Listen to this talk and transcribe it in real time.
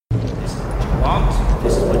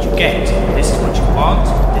get. This is what you want.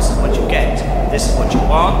 This is what you get. This is what you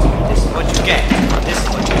want. This is what you get. This is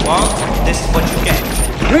what you want. This is what you get.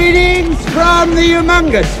 Greetings from the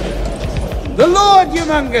Humongous, the Lord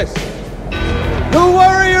Humongous, the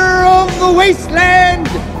warrior of the wasteland,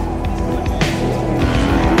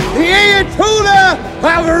 the Ayatollah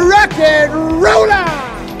of rock and roller.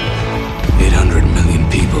 800 million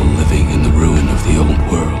people living in the ruin of the old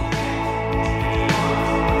world.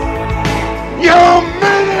 You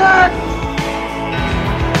maniac!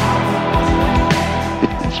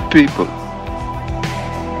 It's people.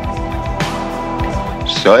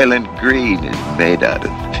 Soylent Green is made out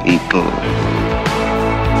of people.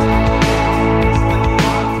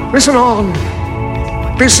 Listen on.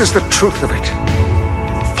 This is the truth of it.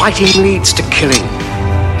 Fighting leads to killing,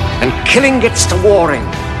 and killing gets to warring,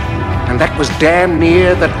 and that was damn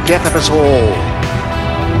near the death of us all.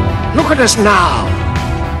 Look at us now,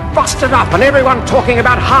 busted up and everyone talking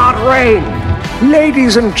about hard rain.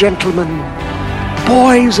 Ladies and gentlemen,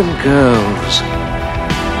 boys and girls,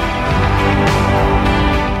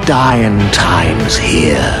 dying times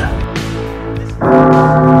here.